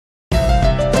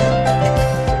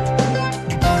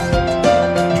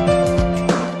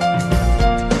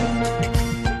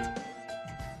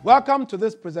Welcome to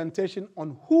this presentation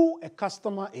on who a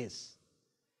customer is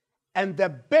and the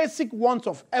basic wants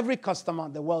of every customer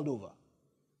the world over.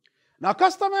 Now,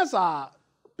 customers are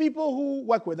people who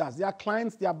work with us. They are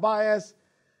clients, they are buyers,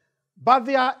 but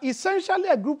they are essentially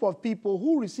a group of people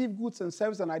who receive goods and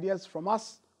services and ideas from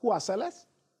us who are sellers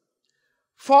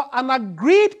for an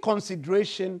agreed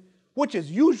consideration, which is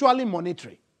usually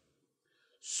monetary.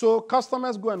 So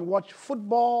customers go and watch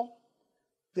football,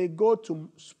 they go to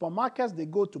supermarkets, they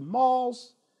go to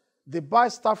malls, they buy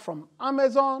stuff from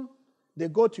Amazon, they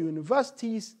go to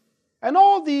universities, and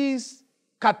all these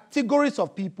categories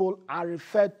of people are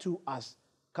referred to as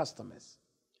customers.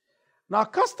 Now,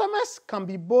 customers can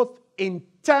be both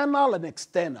internal and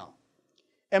external.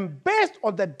 And based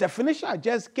on the definition I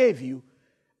just gave you,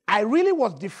 I really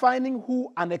was defining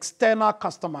who an external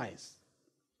customer is.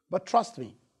 But trust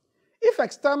me, if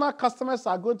external customers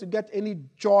are going to get any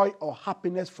joy or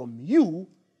happiness from you,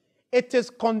 it is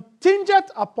contingent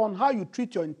upon how you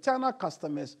treat your internal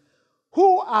customers,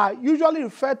 who are usually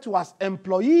referred to as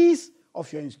employees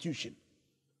of your institution.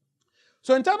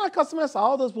 So internal customers are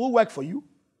all those who work for you.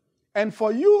 And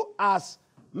for you as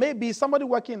maybe somebody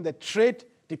working in the trade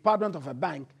department of a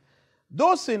bank,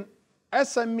 those in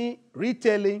SME,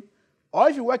 retailing, or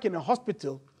if you work in a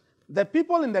hospital, the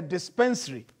people in the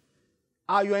dispensary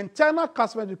are your internal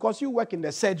customers because you work in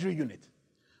the surgery unit.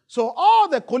 So all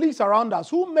the colleagues around us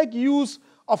who make use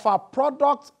of our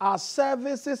products, our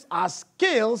services, our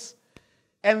skills,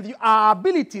 and our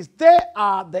abilities, they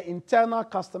are the internal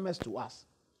customers to us.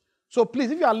 So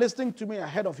please, if you are listening to me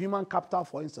ahead of human capital,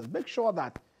 for instance, make sure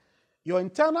that your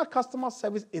internal customer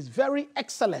service is very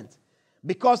excellent,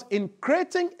 because in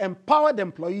creating empowered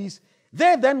employees,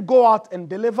 they then go out and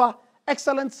deliver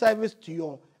excellent service to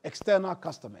your external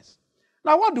customers.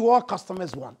 Now, what do all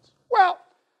customers want? Well,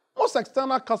 most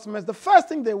external customers, the first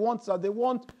thing they want is that they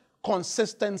want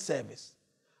consistent service.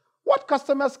 What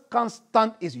customers can't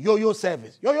stand is yo-yo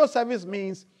service. Yo-yo service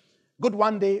means good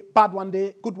one day, bad one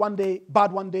day, good one day,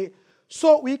 bad one day.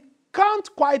 So we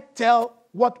can't quite tell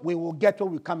what we will get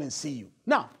when we come and see you.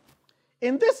 Now,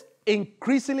 in this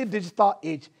increasingly digital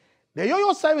age, the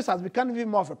yo-yo service has become even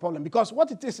more of a problem, because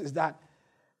what it is that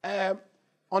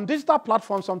on digital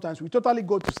platforms, sometimes we totally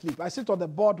go to sleep. I sit on the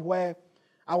board where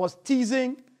I was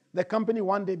teasing the company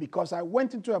one day because I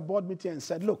went into a board meeting and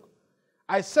said, look,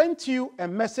 I sent you a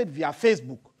message via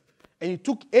Facebook and it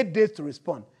took 8 days to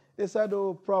respond. They said,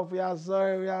 oh, Prof, we are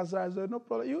sorry, we are sorry. I said, no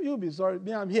problem, you'll be sorry,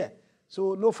 me, I'm here.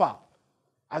 So no foul.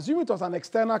 Assume it was an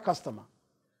external customer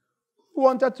who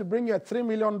wanted to bring you a $3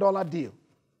 million deal.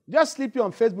 Just sleeping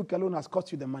on Facebook alone has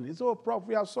cost you the money. So, Prof,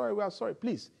 we are sorry.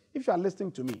 Please, if you are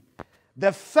listening to me,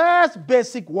 the first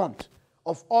basic want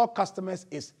of all customers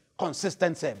is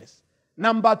consistent service.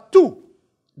 Number two,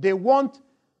 they want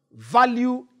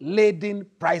value-laden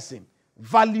pricing.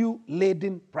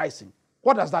 Value-laden pricing.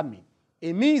 What does that mean?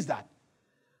 It means that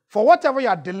for whatever you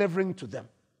are delivering to them,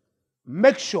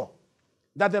 make sure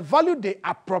that the value they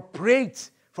appropriate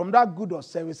from that good or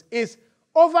service is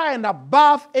over and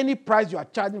above any price you are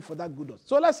charging for that good.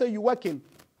 So let's say you work in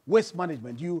waste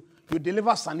management, you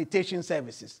deliver sanitation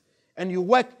services, and you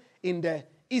work in the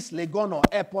East Legon or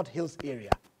Airport Hills area.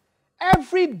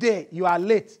 Every day you are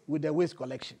late with the waste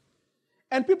collection.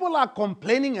 And people are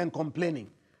complaining and complaining.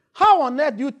 How on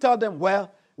earth do you tell them, well,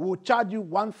 we will charge you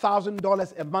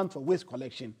 $1,000 a month for waste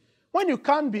collection, when you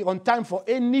can't be on time for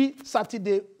any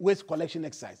Saturday waste collection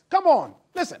exercise? Come on,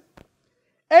 listen.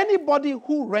 Anybody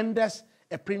who renders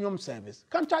a premium service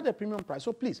can charge a premium price.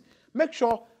 So please, make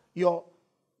sure your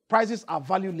prices are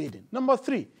value-laden. Number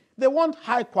three, they want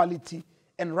high quality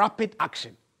and rapid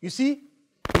action. You see,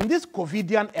 in this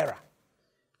COVIDian era,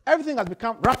 everything has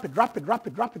become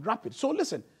rapid. So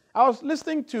listen, I was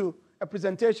listening to a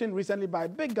presentation recently by a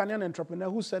big Ghanaian entrepreneur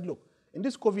who said, look, in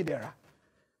this COVID era,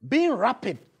 being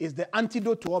rapid is the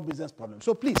antidote to all business problems.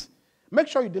 So please, make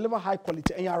sure you deliver high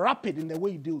quality and you are rapid in the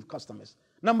way you deal with customers.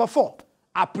 Number four,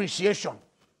 appreciation.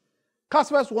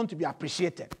 Customers want to be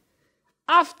appreciated.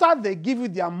 After they give you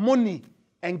their money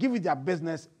and give you their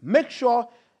business, make sure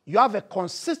you have a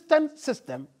consistent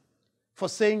system for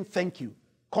saying thank you.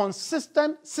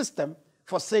 Consistent system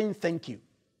for saying thank you.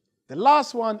 The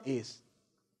last one is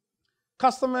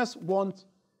customers want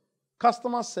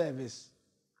customer service,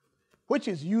 which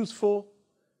is useful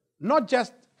not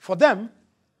just for them,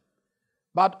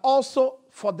 but also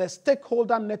for the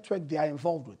stakeholder network they are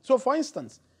involved with. So for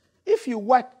instance, if you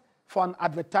work for an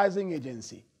advertising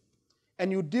agency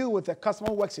and you deal with a customer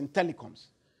who works in telecoms,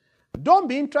 don't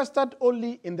be interested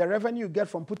only in the revenue you get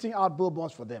from putting out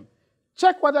billboards for them.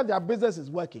 Check whether their business is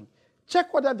working.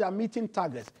 Check whether they are meeting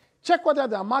targets. Check whether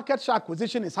their market share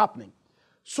acquisition is happening.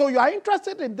 So you are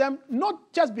interested in them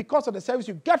not just because of the service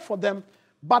you get for them,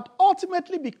 but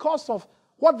ultimately because of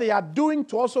what they are doing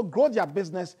to also grow their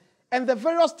business and the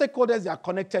various stakeholders they are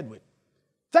connected with.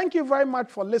 Thank you very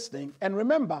much for listening. And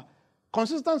remember,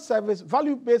 consistent service,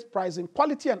 value-based pricing,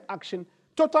 quality and action,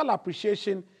 total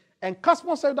appreciation, and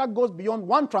customer service that goes beyond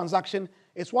one transaction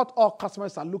is what all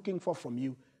customers are looking for from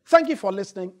you. Thank you for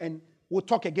listening, and we'll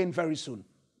talk again very soon.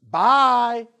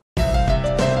 Bye.